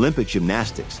 Olympic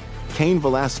gymnastics, Cain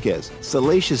Velasquez,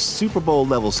 salacious Super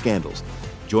Bowl-level scandals,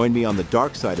 Join me on the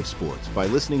dark side of sports by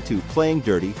listening to Playing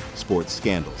Dirty Sports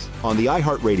Scandals on the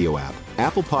iHeartRadio app,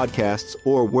 Apple Podcasts,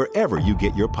 or wherever you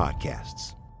get your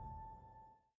podcasts.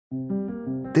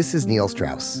 This is Neil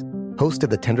Strauss, host of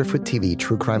the Tenderfoot TV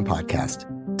True Crime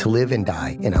Podcast, To Live and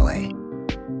Die in LA.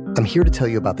 I'm here to tell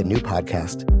you about the new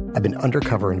podcast I've been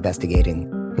undercover investigating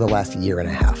for the last year and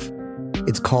a half.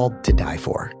 It's called To Die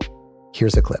For.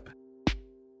 Here's a clip.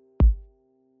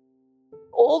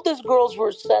 All these girls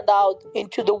were sent out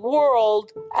into the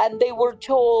world and they were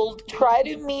told, try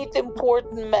to meet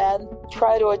important men,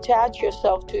 try to attach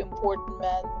yourself to important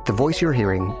men. The voice you're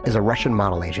hearing is a Russian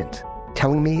model agent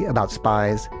telling me about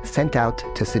spies sent out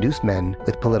to seduce men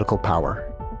with political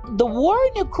power. The war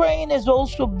in Ukraine is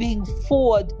also being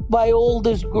fought by all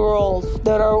these girls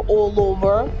that are all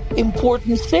over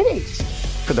important cities.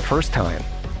 For the first time,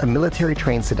 a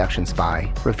military-trained seduction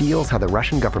spy reveals how the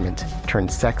Russian government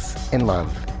turned sex and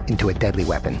love into a deadly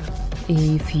weapon.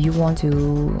 If you want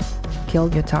to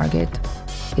kill your target,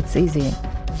 it's easy.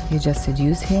 You just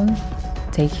seduce him,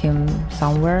 take him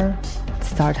somewhere,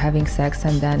 start having sex,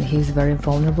 and then he's very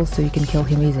vulnerable, so you can kill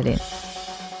him easily.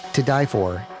 To Die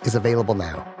For is available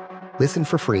now. Listen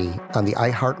for free on the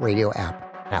iHeartRadio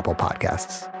app, Apple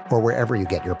Podcasts, or wherever you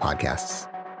get your podcasts.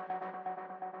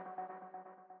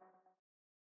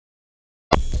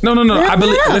 No. I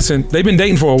believe. Listen, they've been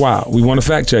dating for a while. We want to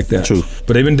fact check that. True.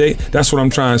 But they've been dating. That's what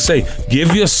I'm trying to say.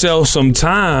 Give yourself some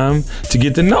time to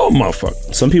get to know a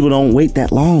motherfucker. Some people don't wait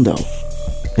that long though.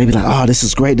 They be like, oh, this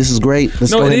is great. Let's go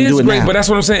ahead and do it great, now. but that's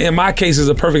what I'm saying. In my case, is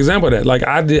a perfect example of that. Like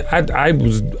I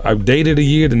dated a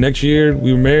year. The next year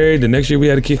we were married. The next year we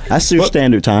had a kid. That's your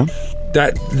standard time.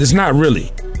 It's not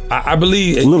really. I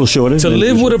believe a little shorter. To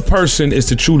live with a person is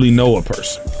to truly know a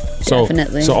person. So,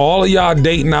 definitely. So all of y'all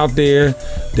dating out there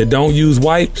that don't use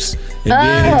wipes, and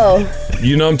then,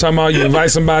 you know what I'm talking about? You invite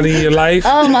somebody in your life.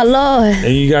 Oh my Lord!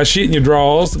 And you got shit in your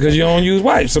drawers because you don't use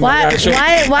wipes. Why is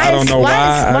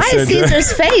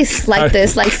Caesar's face like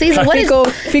this? Like Caesar, what is fecal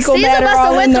Caesar matter must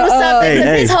have went through something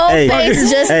because his whole face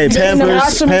just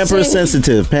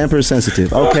Pampers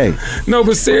sensitive. Okay. No,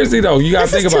 but seriously though, you gotta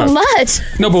think about it. Too much.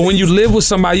 No, but when you live with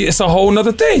somebody, it's a whole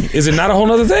nother thing. Is it not a whole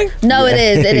nother thing? No, it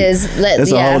is. It is.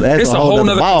 It's a whole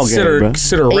nother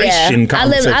consideration.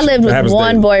 I lived with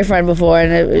one boyfriend before,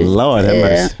 and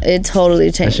it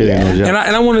totally changed. And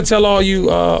I want to tell all you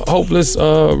hopeless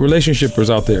relationshipers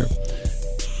out there,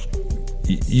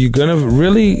 you're gonna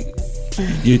really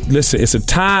listen. It's a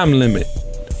time limit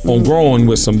on growing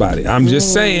with somebody. I'm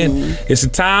just saying, it's a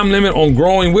time limit on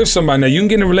growing with somebody. Now you can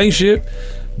get in a relationship,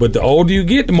 but the older you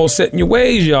get, the more set in your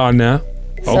ways you are now.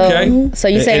 Okay. So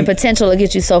you're saying potential will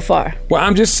get you so far? Well,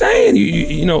 I'm just saying,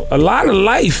 you know, a lot of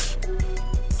life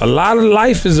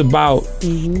is about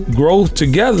growth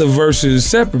together versus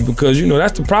separate, because you know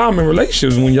that's the problem in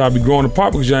relationships when y'all be growing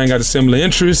apart because y'all ain't got a similar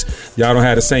interests, y'all don't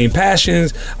have the same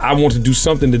passions. I want to do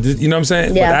something you know what I'm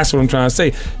saying? Yeah. But that's what I'm trying to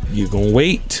say. You're gonna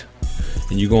wait.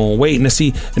 And you're gonna wait and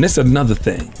see, and that's another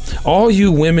thing. All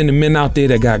you women and men out there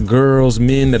that got girls,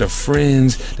 men that are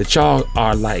friends, that y'all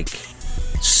are like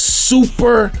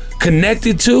super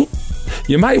connected to,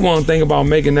 you might want to think about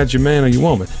making that your man or your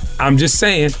woman. I'm just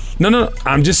saying. No,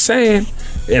 I'm just saying,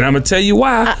 and I'm gonna tell you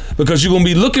why. Because you're gonna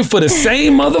be looking for the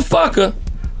same motherfucker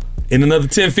in another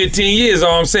 10, 15 years.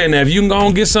 All I'm saying. Now, if you can go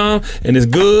and get some and it's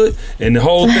good and the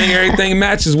whole thing, everything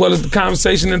matches as well as the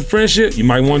conversation and the friendship, you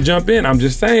might want to jump in. I'm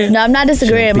just saying. No, I'm not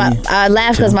disagreeing. I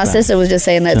laughed because my sister was just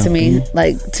saying that to me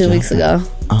like 2 weeks ago.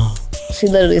 Oh. She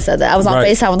literally said that. I was on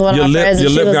FaceTime with one of my friends, and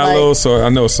your she lip was got like, a little sore. I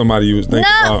know somebody you was thinking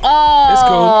about. Oh, it's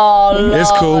cool. Lord.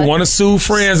 It's cool. Want to sue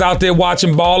friends out there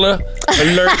watching Baller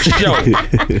Alert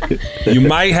Show. You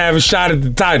might have a shot at the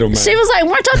title, man. She was like,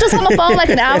 weren't y'all just on the phone like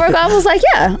an hour ago? I was like,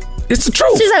 yeah. It's the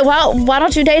truth. She's like, why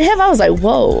don't you date him? I was like,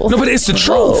 whoa. No, but it's the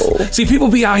truth. See, people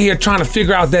be out here trying to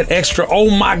figure out that extra, oh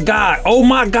my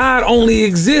God only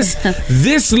exists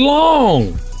this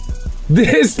long.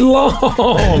 This long.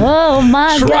 Oh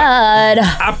my God.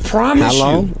 I promise you.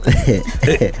 How long?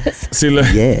 See, look.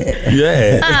 Yeah.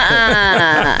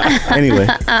 Anyway.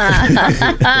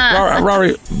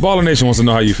 Rory, Baller Nation wants to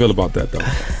know how you feel about that, though.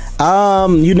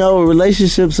 You know,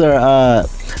 relationships are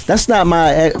that's not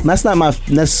my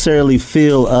necessarily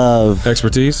field of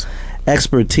expertise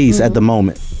at the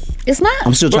moment. It's not.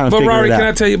 I'm still trying to figure Rory, it out. can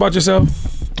I tell you about yourself?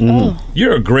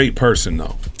 You're a great person,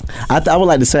 though. I would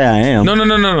like to say I am.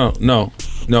 No.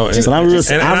 No, and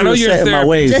I know you're in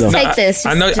therapy. Just take this.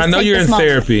 I know you're in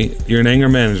therapy. You're in anger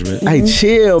management. Hey,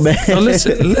 chill, man. No,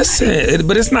 listen.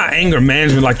 But it's not anger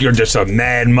management like you're just a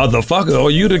mad motherfucker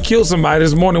or you'd have killed somebody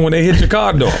this morning when they hit your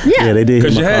car door. Yeah, they did.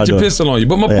 Because you had your pistol on you.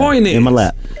 But my point is, in my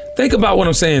lap. Think about what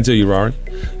I'm saying to you, Rory.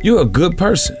 You're a good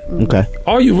person. Okay.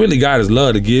 All you really got is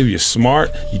love to give. You're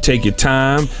smart. You take your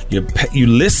time. You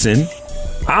listen.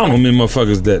 I don't know many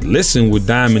motherfuckers that listen with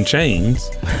diamond chains.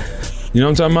 You know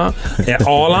what I'm talking about? And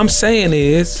all I'm saying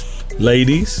is,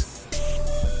 ladies,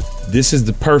 this is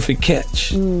the perfect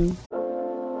catch.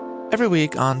 Every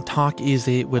week on Talk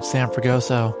Easy with Sam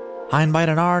Fragoso, I invite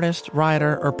an artist,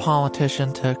 writer, or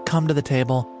politician to come to the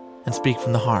table and speak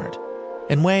from the heart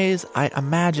in ways I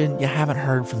imagine you haven't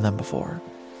heard from them before.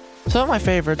 Some of my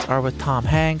favorites are with Tom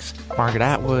Hanks, Margaret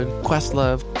Atwood,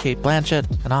 Questlove, Cate Blanchett,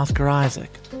 and Oscar Isaac.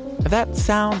 If that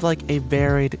sounds like a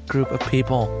varied group of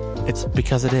people, it's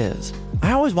because it is.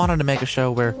 I always wanted to make a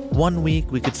show where one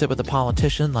week we could sit with a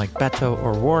politician like Beto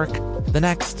or Rourke, the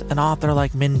next an author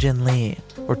like Min Jin Lee,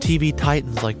 or TV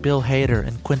titans like Bill Hader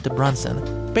and Quinta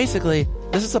Brunson. Basically,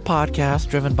 this is a podcast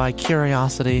driven by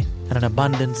curiosity and an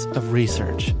abundance of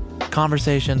research.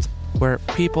 Conversations where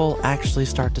people actually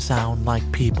start to sound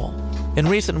like people. In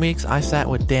recent weeks, I sat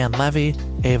with Dan Levy,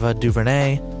 Ava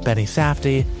DuVernay, Benny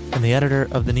Safdie, and the editor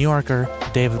of The New Yorker,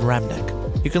 David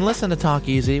Remnick. You can listen to Talk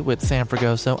Easy with Sam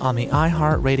Fragoso on the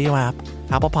iHeartRadio app,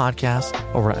 Apple Podcasts,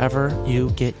 or wherever you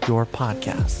get your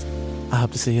podcasts. I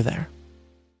hope to see you there.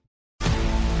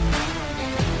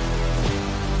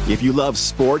 If you love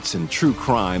sports and true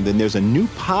crime, then there's a new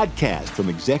podcast from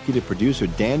executive producer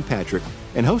Dan Patrick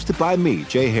and hosted by me,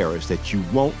 Jay Harris, that you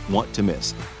won't want to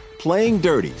miss. Playing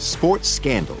Dirty: Sports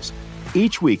Scandals.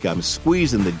 Each week, I'm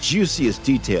squeezing the juiciest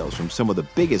details from some of the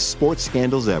biggest sports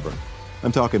scandals ever.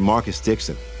 I'm talking Marcus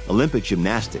Dixon, Olympic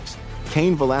gymnastics,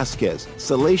 Cain Velasquez,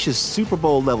 salacious Super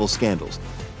Bowl-level scandals.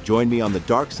 Join me on the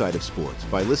dark side of sports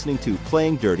by listening to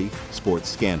Playing Dirty: Sports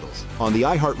Scandals on the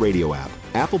iHeartRadio app,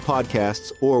 Apple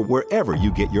Podcasts, or wherever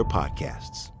you get your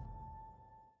podcasts.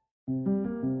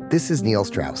 This is Neil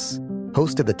Strauss,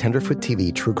 host of the Tenderfoot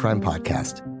TV True Crime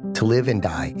Podcast, To Live and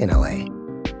Die in LA.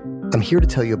 I'm here to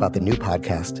tell you about the new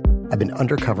podcast I've been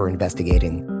undercover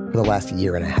investigating for the last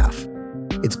year and a half.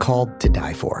 It's called To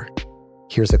Die For.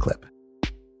 Here's a clip.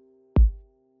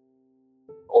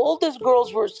 All these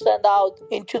girls were sent out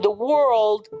into the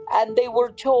world and they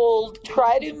were told,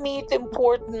 try to meet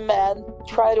important men,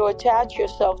 try to attach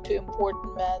yourself to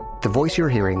important men. The voice you're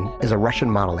hearing is a Russian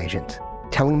model agent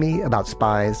telling me about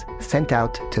spies sent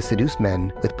out to seduce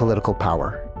men with political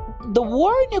power. The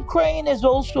war in Ukraine is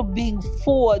also being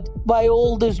fought by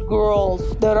all these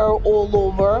girls that are all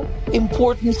over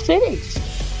important cities.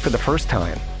 For the first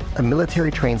time, a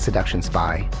military-trained seduction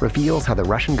spy reveals how the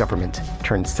Russian government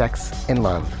turned sex and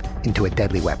love into a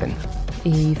deadly weapon.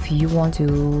 If you want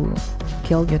to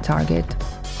kill your target,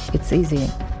 it's easy.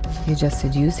 You just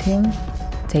seduce him,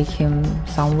 take him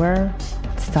somewhere,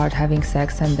 start having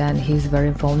sex, and then he's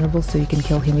very vulnerable, so you can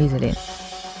kill him easily.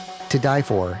 To Die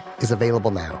For is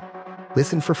available now.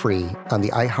 Listen for free on the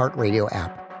iHeartRadio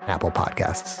app, Apple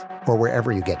Podcasts, or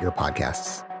wherever you get your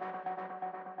podcasts.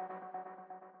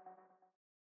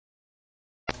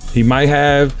 He might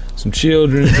have some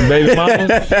children, some baby mamas,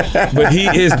 but he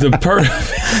is the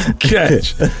perfect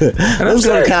catch. Let's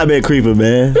go to Comment Creeper,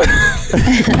 man.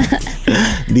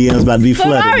 DM's about to be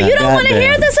flooded. Ferrari, you don't want to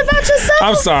hear this about yourself?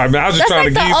 I'm sorry, man. I was just trying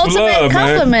to give you some love,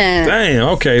 compliment. Man. Damn,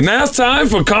 okay. Now it's time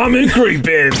for Comment Creeping.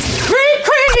 Creep,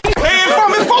 creep. Paying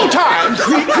from his full time.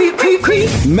 Creep, creep, creep,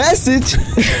 creep. Message.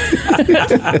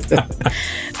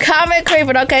 Comment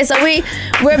Creeping. Okay, so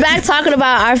we're back talking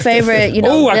about our favorite,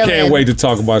 Oh, I can't wait to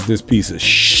talk about this piece of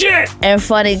shit. And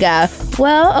funny guy.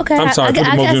 Well, okay. I'm sorry. Put the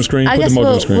emoji on the screen. Put the emoji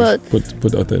on the screen.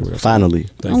 Put the there. Finally.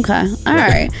 Okay. All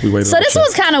right. So this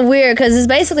was kind of weird because it's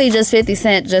basically just 50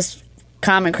 Cent just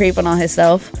comment creeping on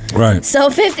himself. Right. So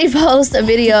 50 posts a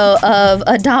video of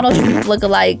a Donald Trump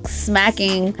lookalike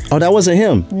smacking. Oh, that wasn't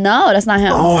him. No, that's not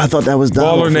him. Oh, I thought that was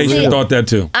Donald. Baller Nation thought that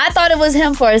too. I thought it was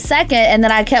him for a second, and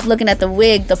then I kept looking at the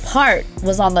wig. The part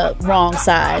was on the wrong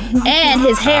side, and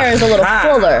his hair is a little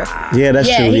fuller. Yeah, that's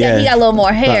true. He got a little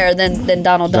more hair than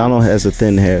Donald. Donald has a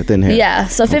thin hair. Yeah.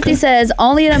 So 50 says,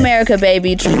 "Only in America,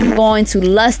 baby. Trump going to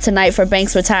lust tonight for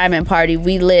Banks' retirement party.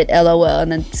 We lit, LOL."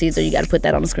 And then Caesar, you got to put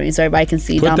that on the screen so everybody can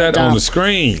see. Put Donald that on the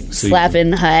screen.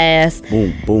 Slapping her ass.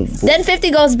 Boom, boom, boom. Then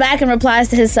 50 goes back and replies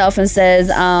to himself and says,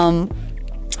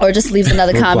 or just leaves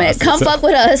another comment. "Come fuck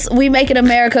with us. We making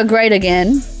America great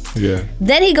again." Yeah.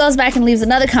 Then he goes back and leaves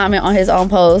another comment on his own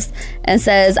post and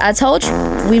says, "I told you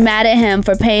we mad at him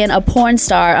for paying a porn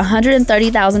star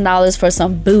 $130,000 for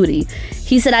some booty.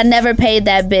 He said, I never paid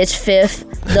that bitch fifth.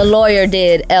 The lawyer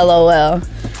did, LOL.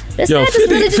 Yo,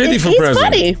 50 for president.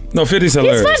 Funny. No, 50's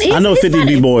hilarious. Funny. I know 50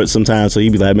 be bored sometimes, so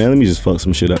he'd be like, man, let me just fuck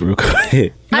some shit up real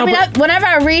quick. I mean, whenever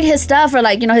I read his stuff or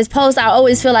like, you know, his posts, I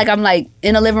always feel like I'm like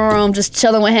in a living room just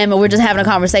chilling with him and we're just having a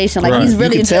conversation. Like he's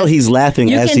really. You can tell he's laughing.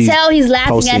 You as can tell he's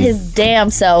laughing posting. at his damn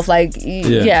self. Like,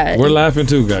 yeah. We're laughing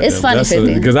too, guys. It's funny,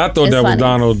 50. Because I thought that was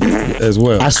Donald as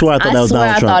well. I swear I thought that was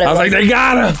Donald Trump. I was like, they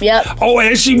got her. Yep. Oh,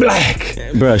 and she black.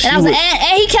 Bruh, And I was like,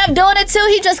 and he kept doing it too.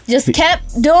 He just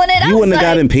kept doing it. You wouldn't have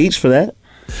got impeached for that?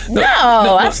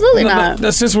 No, absolutely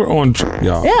not. Since we're on,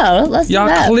 y'all. Yeah, let's do y'all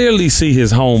that. clearly see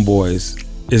his homeboys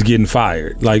is getting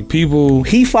fired. Like people,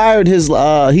 he fired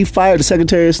the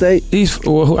Secretary of State. He's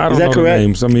well, I don't know the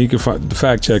names. I mean, you can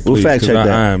fact check. Please, we'll fact check that.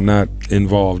 I am not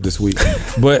involved this week,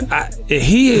 but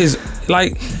he is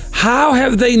like, how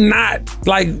have they not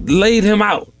like laid him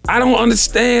out? I don't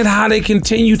understand how they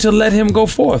continue to let him go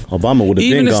forth. Obama would have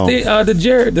been gone.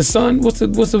 The son, what's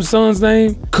the son's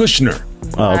name? Kushner.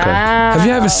 Oh, okay. Wow. Have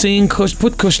you ever seen Put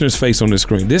Kushner's face on the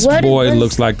screen? This boy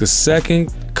looks like the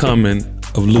second coming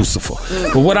of Lucifer.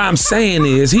 But what I'm saying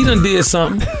is, he done did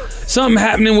something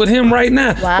happening with him right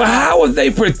now. Wow. But how are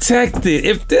they protected?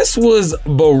 If this was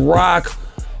Barack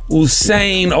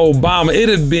Hussein Obama,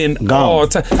 it'd have been all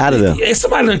time. Out of there. If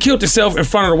somebody done killed themselves in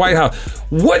front of the White House.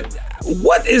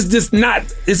 What is this not?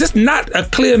 Is this not a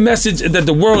clear message that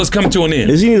the world is coming to an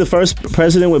end? Is he the first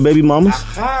president with baby mamas?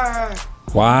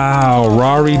 Wow,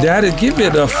 Rari, that'd give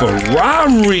it a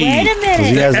Ferrari. Wait a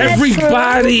minute.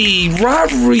 Everybody, Rari.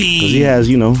 Because he has,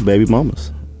 baby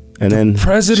mamas. And then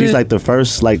she's like the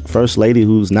first lady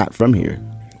who's not from here.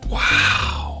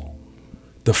 Wow.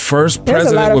 The first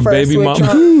president with baby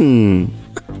mamas.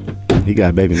 He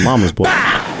got baby mamas, boy.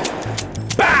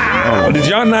 Oh, did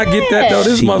y'all not get that though?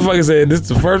 This motherfucker said this is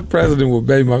the first president with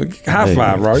baby mama. High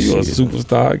five, bro. You a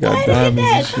superstar. Got diamonds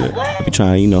and shit. I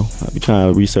be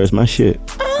trying to research my shit.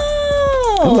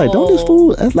 I'm like, don't this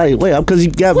fool? That's like, wait, because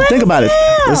you got to think about it.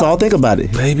 Let's all think about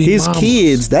it. Baby his mamas.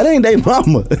 kids, that ain't their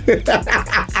mama.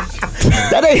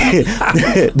 that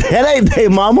ain't their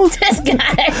mama. This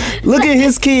guy. Look at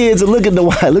his kids and look at the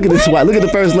wife. Look at this wife. Look at the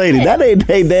first lady. That ain't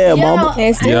their damn mama.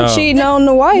 And still cheating on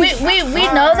the wife. We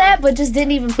know that, but just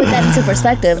didn't even put that into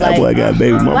perspective. That like, boy got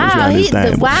baby mamas around his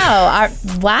thing.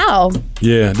 Wow.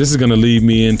 Yeah, this is gonna lead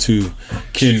me into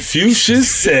Confucius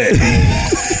said.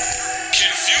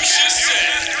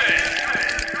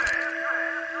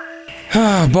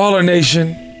 Baller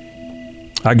Nation,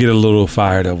 I get a little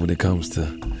fired up when it comes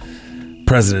to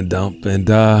President Dump, and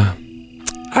I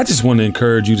just want to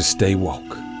encourage you to stay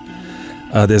woke.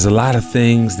 There's a lot of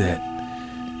things that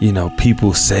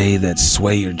people say that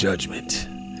sway your judgment.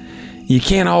 You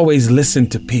can't always listen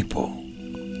to people.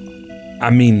 I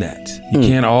mean that. You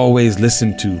can't always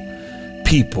listen to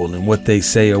people and what they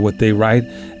say or what they write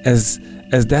as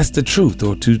that's the truth,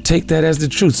 or to take that as the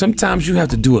truth. Sometimes you have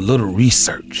to do a little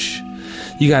research.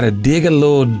 You got to dig a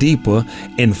little deeper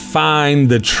and find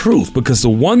the truth, because the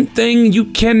one thing you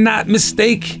cannot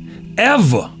mistake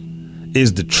ever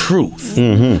is the truth.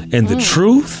 And the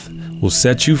truth will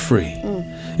set you free.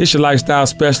 It's your lifestyle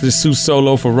specialist, Sue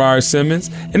Solo, Ferrari Simmons,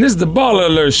 and this is the Baller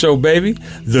Alert Show, baby.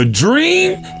 The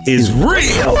dream is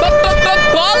real.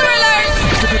 Baller Alert!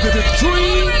 The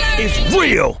dream is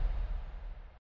real.